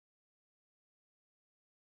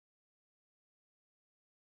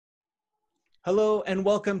Hello and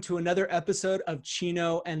welcome to another episode of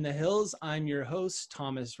Chino and the Hills. I'm your host,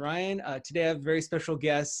 Thomas Ryan. Today I have a very special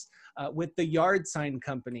guest with the Yard Sign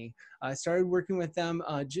Company. I started working with them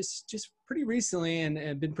just pretty recently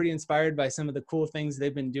and been pretty inspired by some of the cool things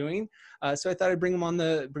they've been doing. So I thought I'd bring them on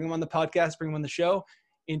the podcast, bring them on the show,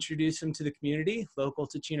 introduce them to the community local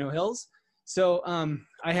to Chino Hills. So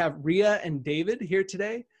I have Ria and David here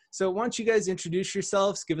today. So why don't you guys introduce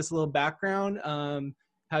yourselves, give us a little background,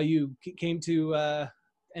 how you came to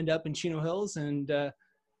end up in Chino Hills and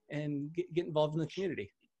get involved in the community.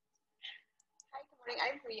 Hi, good morning.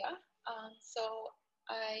 I'm Ria. So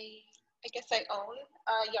I guess I own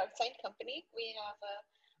a yard sign company. We have an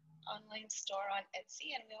online store on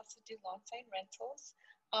Etsy, and we also do lawn sign rentals.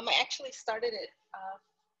 I actually started it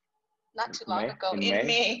not too long ago. In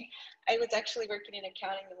May. I was actually working in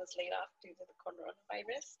accounting and was laid off due to the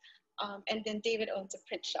coronavirus. And then David owns a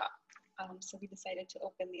print shop. So we decided to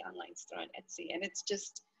open the online store on Etsy, and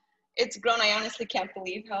it's grown. I honestly can't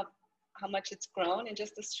believe how much it's grown in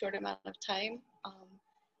just a short amount of time.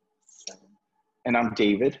 And I'm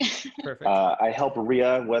David. Perfect. I help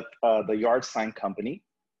Ria with the Yard Sign Company.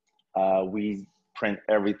 We print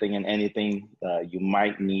everything and anything you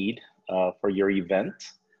might need for your event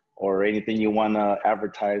or anything you want to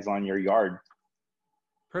advertise on your yard.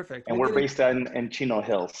 Perfect. And we're based in Chino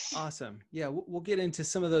Hills. Awesome. Yeah, we'll get into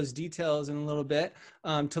some of those details in a little bit.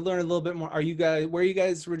 To learn a little bit more, where are you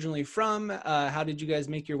guys originally from? How did you guys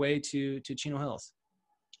make your way to Chino Hills?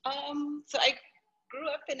 So I grew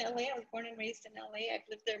up in LA. I was born and raised in LA. I've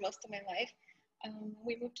lived there most of my life.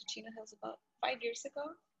 We moved to Chino Hills about 5 years ago.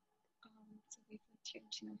 So we moved here in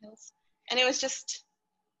Chino Hills. And it was just,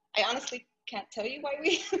 I honestly can't tell you why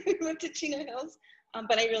we moved to Chino Hills,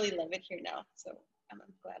 but I really love it here now. So I'm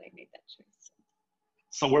glad I made that choice.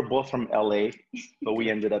 So we're both from LA, but we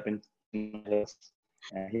ended up in Chino Hills.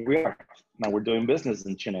 And here we are. Now we're doing business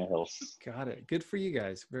in Chino Hills. Got it. Good for you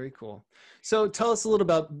guys. Very cool. So tell us a little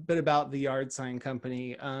bit about the Yard Sign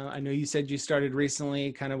Company. I know you said you started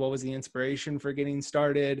recently. Kind of what was the inspiration for getting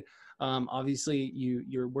started? Obviously,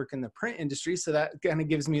 you're working the print industry, so that kind of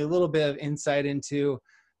gives me a little bit of insight into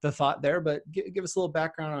the thought there. But give us a little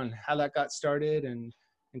background on how that got started and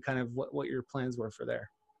kind of what your plans were for there.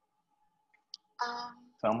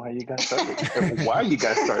 Tell them how you got started. Why you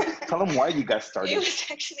got started. Tell them why you got started. It was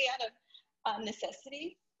actually out of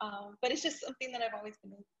necessity, but it's just something that I've always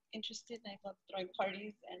been interested in. I love throwing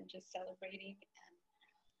parties and just celebrating.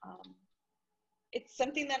 And it's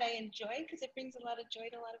something that I enjoy because it brings a lot of joy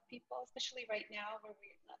to a lot of people, especially right now where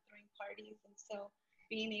we're not throwing parties. And so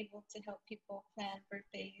being able to help people plan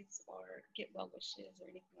birthdays or get well wishes or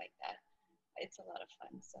anything like that, it's a lot of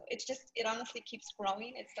fun. So it honestly keeps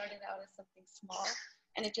growing. It started out as something small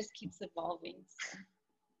and it just keeps evolving. So.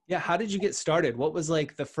 Yeah. How did you get started? What was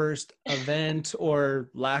like the first event or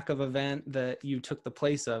lack of event that you took the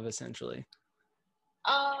place of essentially?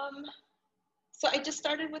 So I just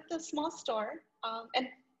started with a small store and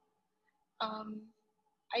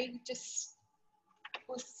I just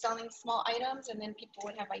was selling small items and then people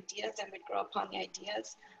would have ideas and we'd grow upon the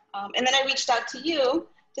ideas. And then I reached out to you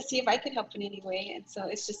to see if I could help in any way. And so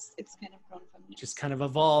it's kind of grown from there. Just kind of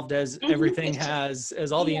evolved as everything has,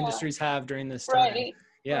 as all the industries have during this time. Right.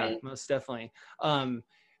 Yeah, right. Most definitely.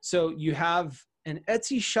 So you have an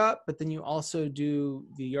Etsy shop, but then you also do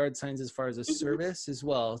the yard signs as far as a service as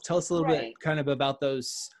well. Tell us a little bit kind of about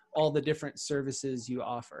all the different services you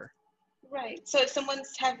offer. Right. So if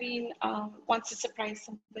someone's wants to surprise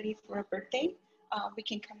somebody for a birthday, we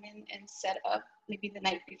can come in and set up maybe the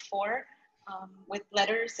night before with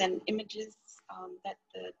letters and images that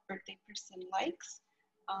the birthday person likes.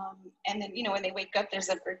 And then, when they wake up, there's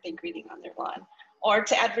a birthday greeting on their lawn. Or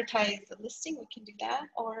to advertise the listing, we can do that.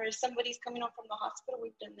 Or if somebody's coming home from the hospital,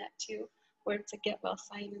 we've done that too, where it's a get well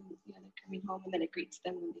sign and they're coming home and then it greets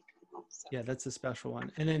them when they come home. So. Yeah, that's a special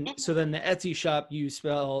one. And then, so then the Etsy shop, you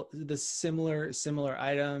spell the similar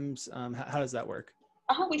items. How does that work?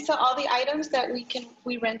 We sell all the items that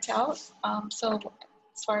we rent out. So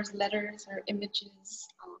as far as letters or images,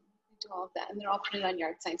 we do all of that, and they're all printed on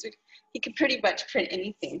yard signs. You can pretty much print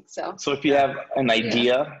anything. So if you have an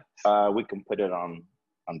idea, we can put it on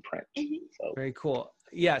print. So. Very cool.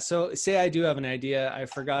 Yeah. So say I do have an idea. I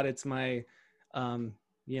forgot it's my,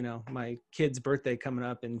 my kid's birthday coming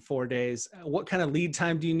up in 4 days. What kind of lead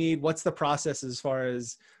time do you need? What's the process as far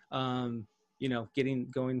as, going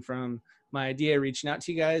from my idea, reaching out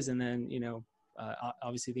to you guys, and then,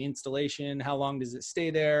 obviously the installation, how long does it stay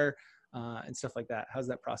there, and stuff like that? How's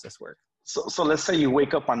that process work? So let's say you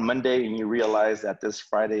wake up on Monday and you realize that this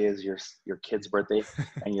Friday is your kid's birthday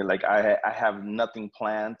and you're like, I have nothing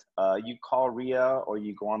planned. You call Ria or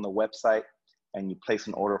you go on the website and you place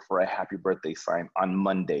an order for a happy birthday sign on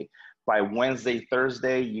Monday. By Wednesday,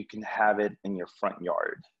 Thursday, you can have it in your front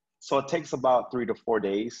yard. So it takes about 3 to 4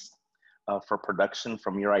 days for production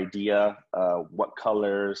from your idea, what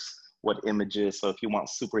colors, what images. So if you want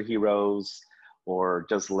superheroes or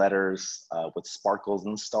just letters with sparkles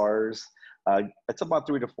and stars, it's about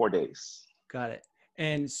 3 to 4 days. Got it.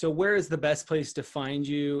 And so where is the best place to find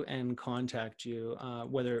you and contact you,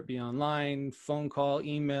 whether it be online, phone call,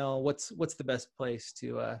 email? What's the best place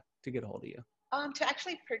to get a hold of you? To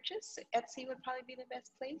actually purchase, Etsy would probably be the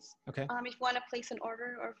best place. Okay. If you want to place an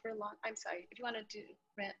order or for lawn, if you want to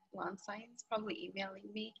rent lawn signs, probably emailing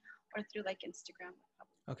me or through like Instagram.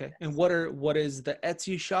 Okay. And what is the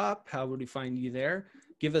Etsy shop? How would we find you there?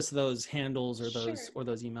 Give us those handles or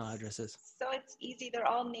those email addresses. So it's easy. They're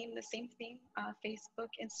all named the same thing. Facebook,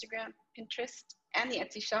 Instagram, Pinterest, and the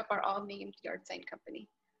Etsy shop are all named Yard Sign Company.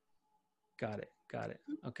 Got it.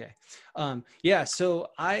 Okay. Yeah. So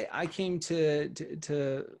I came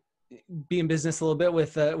to be in business a little bit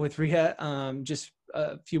with Ria just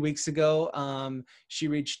a few weeks ago. She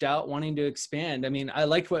reached out wanting to expand. I mean, I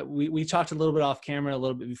liked what we talked a little bit off camera a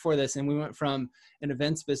little bit before this, and we went from an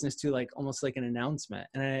events business to like almost like an announcement.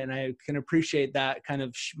 And I can appreciate that kind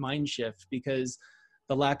of mind shift, because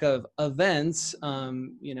the lack of events,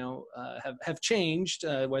 have changed,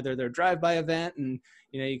 whether they're drive-by event and,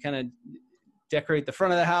 you kind of decorate the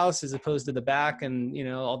front of the house as opposed to the back, and,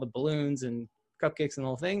 all the balloons and cupcakes and the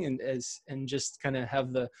whole thing, and just kind of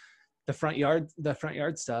have the front yard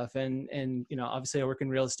stuff. And obviously I work in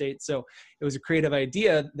real estate, so it was a creative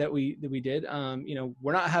idea that we did.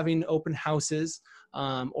 We're not having open houses,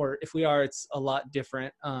 or if we are, it's a lot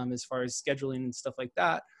different as far as scheduling and stuff like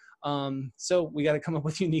that. So we got to come up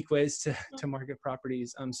with unique ways to market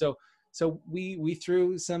properties. So we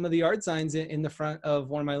threw some of the yard signs in the front of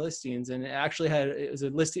one of my listings, and it was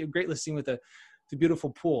a great listing with a beautiful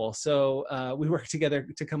pool. So we worked together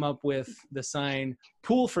to come up with the sign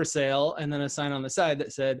 "pool for sale" and then a sign on the side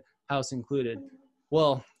that said "house included."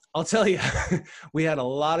 Well, I'll tell you, we had a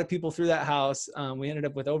lot of people through that house. We ended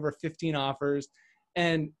up with over 15 offers,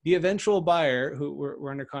 and the eventual buyer, who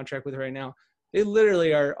we're under contract with right now, they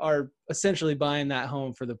literally are essentially buying that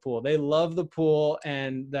home for the pool. They love the pool,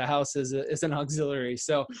 and the house is an auxiliary.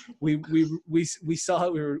 So we saw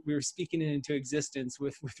it. We were speaking it into existence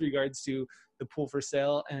with regards to the pool for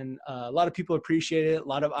sale, and a lot of people appreciate it. A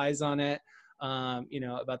lot of eyes on it,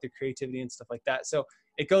 about the creativity and stuff like that. So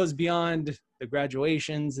it goes beyond the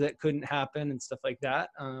graduations that couldn't happen and stuff like that.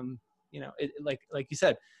 Like you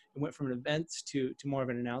said, it went from an event to more of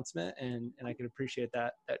an announcement, and I could appreciate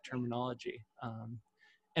that terminology.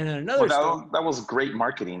 And then another that was great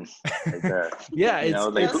marketing right there. Yeah,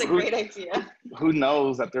 that's a great idea. Who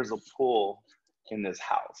knows that there's a pool in this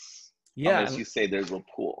house? Yeah, unless you say there's a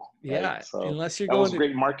pool. Right? Yeah, so unless you're that was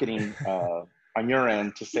great marketing on your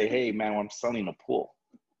end to say, "Hey, man, I'm selling a pool."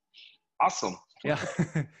 Awesome. Yeah,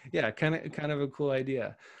 yeah, kind of a cool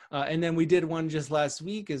idea. And then we did one just last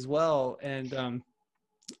week as well, and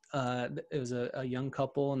it was a young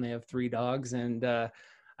couple, and they have 3 dogs. And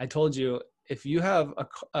I told you, if you have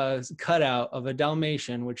a cutout of a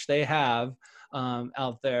Dalmatian, which they have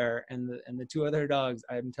out there, and the 2 other dogs,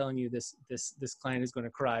 I'm telling you, this client is going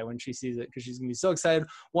to cry when she sees it, because she's going to be so excited.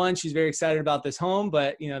 One, she's very excited about this home,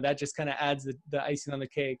 but that just kind of adds the icing on the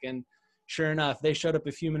cake. And sure enough, they showed up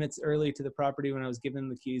a few minutes early to the property when I was giving them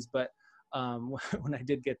the keys. But when I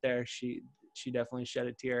did get there, she definitely shed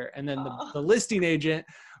a tear. And then the listing agent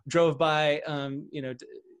drove by,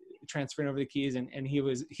 transferring over the keys, and he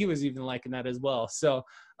was even liking that as well. So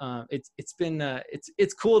it's been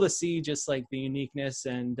it's cool to see just like the uniqueness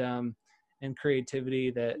and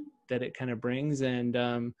creativity that it kind of brings, and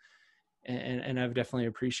I've definitely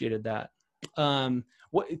appreciated that.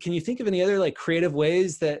 What can you think of any other like creative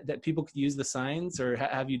ways that people could use the signs, or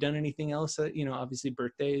have you done anything else? Obviously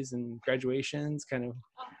birthdays and graduations, kind of.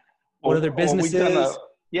 What other businesses?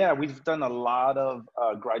 We've done a lot of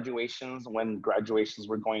graduations when graduations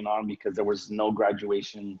were going on, because there was no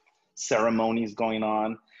graduation ceremonies going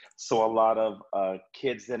on. So a lot of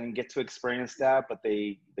kids didn't get to experience that, but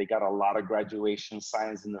they got a lot of graduation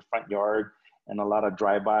signs in the front yard and a lot of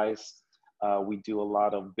drive-bys. We do a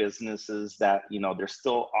lot of businesses that, they're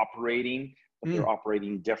still operating, but they're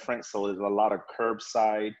operating different. So there's a lot of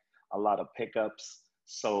curbside, a lot of pickups.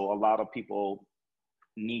 So a lot of people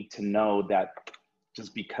need to know that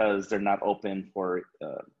just because they're not open for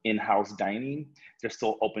in-house dining, they're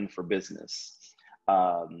still open for business.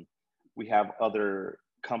 We have other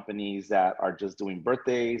companies that are just doing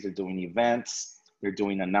birthdays, they're doing events, they're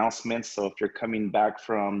doing announcements. So if you're coming back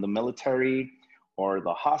from the military or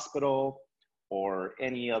the hospital or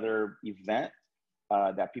any other event,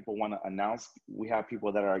 that people want to announce. We have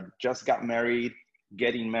people that are just got married,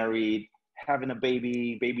 getting married, having a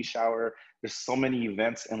baby shower. There's so many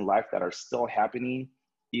events in life that are still happening,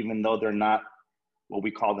 even though they're not what we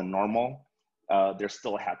call the normal. They're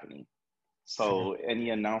still happening. So any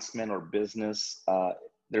announcement or business,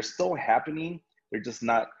 they're still happening. They're just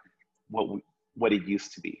not what it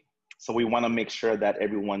used to be. So we want to make sure that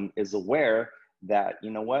everyone is aware that, you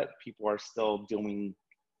know what, people are still doing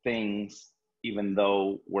things even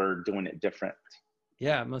though we're doing it different.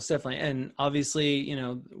 Yeah, most definitely. And obviously, you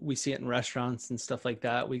know, we see it in restaurants and stuff like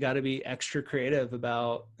that. We got to be extra creative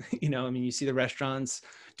about, you know, I mean, you see the restaurants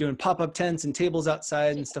doing pop-up tents and tables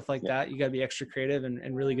outside and stuff like that. You got to be extra creative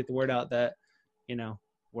and really get the word out that, you know,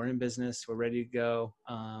 we're in business, we're ready to go.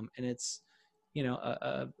 And it's, you know,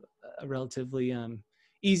 a relatively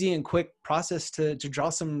easy and quick process to draw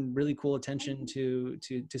some really cool attention to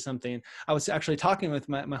something. I was actually talking with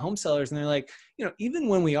my home sellers, and they're like, you know, even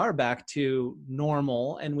when we are back to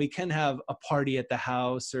normal and we can have a party at the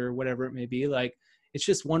house or whatever it may be, like, it's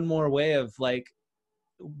just one more way of like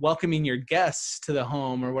welcoming your guests to the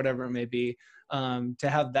home or whatever it may be. To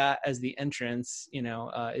have that as the entrance, you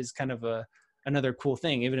know, is kind of another cool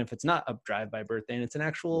thing. Even if it's not a drive-by birthday and it's an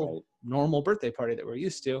actual normal birthday party that we're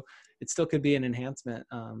used to, it still could be an enhancement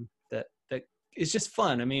that is just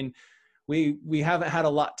fun. I mean, we haven't had a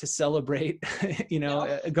lot to celebrate, you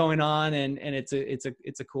know, going on, and it's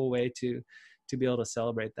a cool way to be able to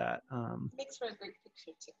celebrate that. Makes for a great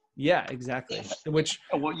picture too. Yeah, exactly. Yes. Which,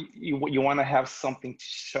 well, you want to have something to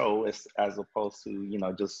show as opposed to, you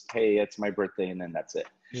know, just, hey, it's my birthday and then that's it.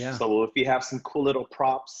 yeah. So if you have some cool little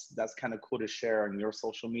props, that's kind of cool to share on your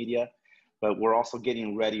social media. But we're also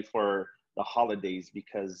getting ready for the holidays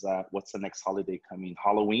because what's the next holiday coming?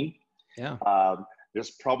 Halloween. Yeah.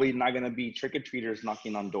 There's probably not going to be trick-or-treaters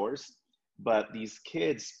knocking on doors, but these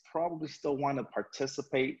kids probably still want to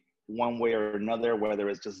participate one way or another, whether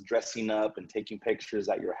it's just dressing up and taking pictures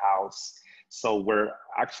at your house. So we're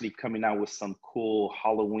actually coming out with some cool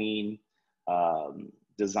Halloween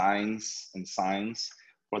designs and signs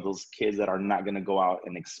for those kids that are not going to go out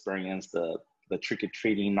and experience the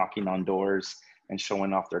trick-or-treating, knocking on doors and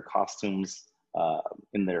showing off their costumes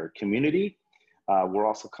in their community. We're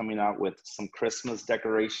also coming out with some Christmas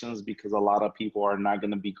decorations because a lot of people are not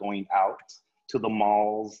going to be going out to the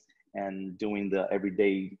malls and doing the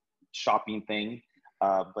everyday shopping thing,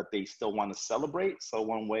 but they still want to celebrate. So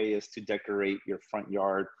one way is to decorate your front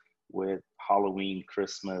yard with Halloween,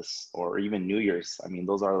 Christmas, or even New Year's. I mean,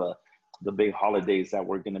 those are the big holidays that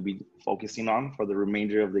we're going to be focusing on for the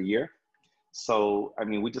remainder of the year. So, I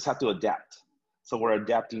mean, we just have to adapt. So we're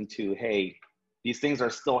adapting to, hey, these things are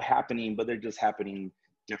still happening, but they're just happening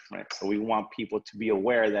different. So we want people to be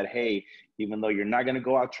aware that, hey, even though you're not going to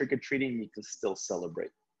go out trick-or-treating, you can still celebrate.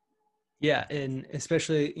 Yeah. And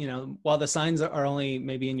especially, you know, while the signs are only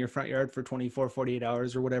maybe in your front yard for 24, 48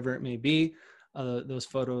 hours or whatever it may be, those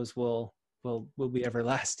photos will be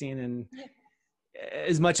everlasting. And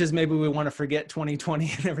as much as maybe we want to forget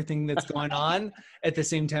 2020 and everything that's going on, at the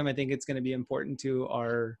same time, I think it's going to be important to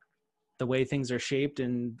the way things are shaped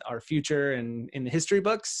and our future and in the history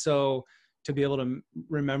books. So to be able to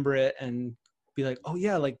remember it and be like, oh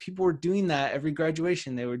yeah, like people were doing that every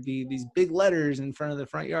graduation. There would be these big letters in front of the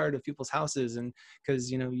front yard of people's houses, and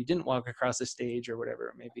because, you know, you didn't walk across the stage or whatever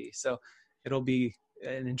it may be. So it'll be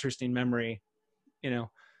an interesting memory, you know.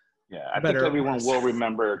 Yeah, I think everyone will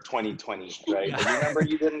remember 2020, right? Yeah. Remember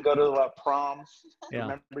you didn't go to prom. Yeah.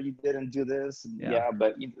 Remember you didn't do this. Yeah,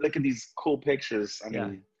 but look at these cool pictures. I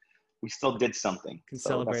mean, we still did something. Can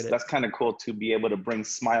celebrate that's kind of cool to be able to bring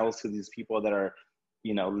smiles to these people that are,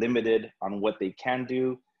 you know, limited on what they can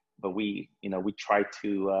do, but we try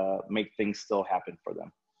to make things still happen for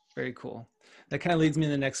them. Very cool. That kind of leads me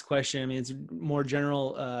to the next question. I mean, it's a more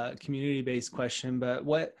general community-based question, but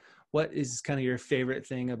what is kind of your favorite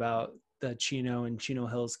thing about the Chino and Chino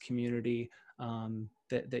Hills community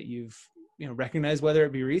that you've, you know, recognized, whether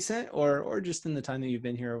it be recent or just in the time that you've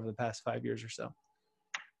been here over the past 5 years or so?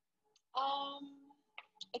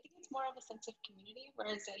 I think it's more of a sense of community,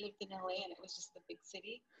 whereas I lived in LA and it was just the big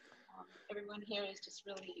city. Everyone here is just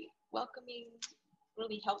really welcoming,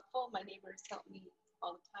 really helpful. My neighbors help me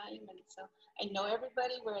all the time, and so I know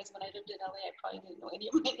everybody, whereas when I lived in LA, I probably didn't know any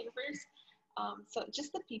of my neighbors. So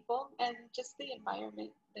just the people and just the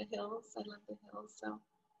environment, the hills. I love the hills. So,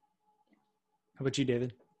 yeah. How about you,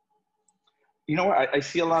 David? You know what? I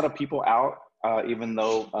see a lot of people out, even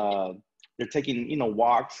though they're taking, you know,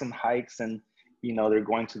 walks and hikes, and, you know, they're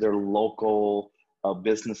going to their local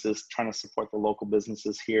businesses, trying to support the local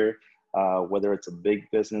businesses here, whether it's a big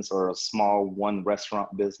business or a small one restaurant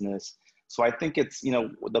business. So I think it's,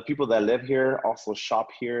 the people that live here also shop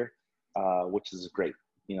here, which is great.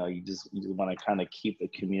 You just want to kind of keep the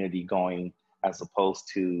community going, as opposed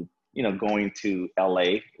to, going to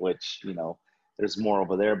LA, which, there's more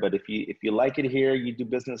over there. But if you like it here, you do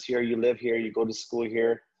business here, you live here, you go to school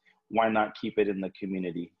here, why not keep it in the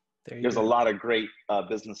community? There's a lot of great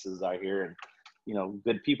businesses out here, and,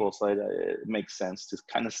 good people. So it makes sense to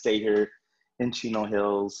kind of stay here in Chino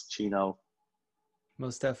Hills, Chino.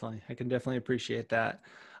 Most definitely. I can definitely appreciate that.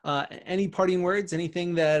 Any parting words,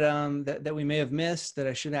 anything that, that we may have missed that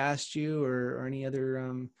I should have asked you, or any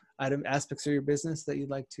other aspects of your business that you'd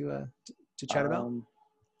like to chat about?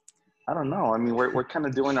 I don't know. I mean, we're kind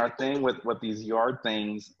of doing our thing with these yard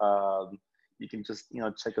things. You can just,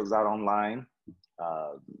 check us out online.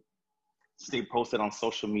 Stay posted on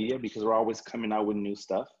social media, because we're always coming out with new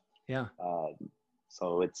stuff. Yeah.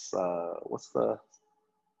 So it's, what's the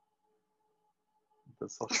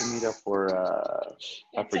social media for,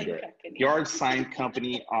 I forget. Yard Sign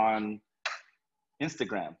Company on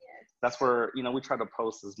Instagram. That's where, we try to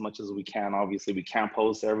post as much as we can. Obviously, we can't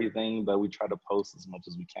post everything, but we try to post as much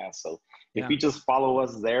as we can. So if you just follow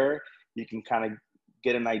us there, you can kind of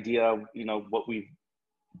get an idea of, what we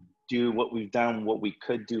do, what we've done, what we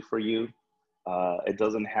could do for you. It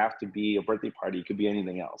doesn't have to be a birthday party. It could be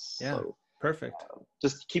anything else. Yeah, so, perfect.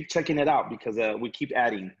 Just keep checking it out, because we keep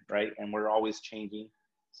adding, right? And we're always changing.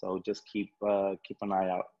 So just keep an eye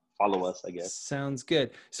out. Follow us, I guess. Sounds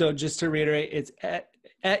good. So just to reiterate, it's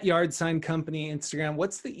at Yard Sign Company Instagram.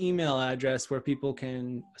 What's the email address where people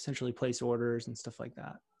can essentially place orders and stuff like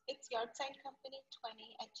that? It's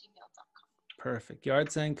yardsigncompany20@gmail.com. Perfect.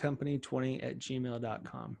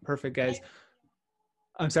 Yardsigncompany20@gmail.com. Perfect, guys.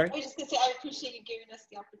 I'm sorry? I was just going to say, I appreciate you giving us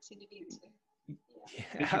the opportunity to.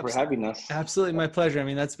 Thank you for having us. Absolutely. My pleasure. I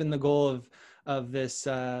mean, that's been the goal of this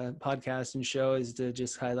podcast and show, is to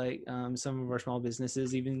just highlight some of our small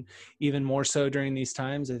businesses, even more so during these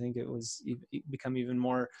times. I think it become even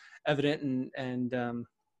more evident and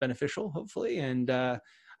beneficial, hopefully. And I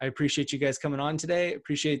appreciate you guys coming on today.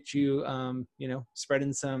 Appreciate you,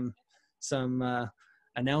 spreading some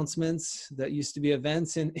announcements that used to be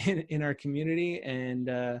events in our community, and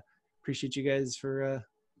appreciate you guys for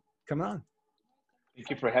coming on. Thank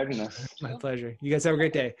you for having us. My pleasure. You guys have a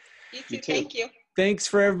great day. You too. Thank you. Thanks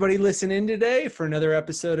for everybody listening in today for another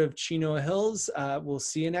episode of Chino Hills. We'll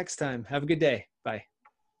see you next time. Have a good day. Bye.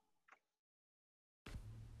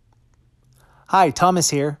 Hi,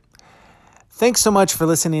 Thomas here. Thanks so much for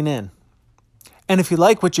listening in. And if you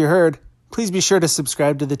like what you heard, please be sure to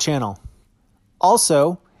subscribe to the channel.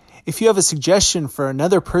 Also, if you have a suggestion for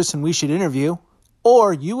another person we should interview,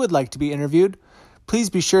 or you would like to be interviewed, please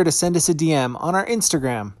be sure to send us a DM on our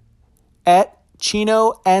Instagram at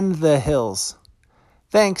Chino and the Hills.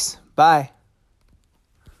 Thanks. Bye.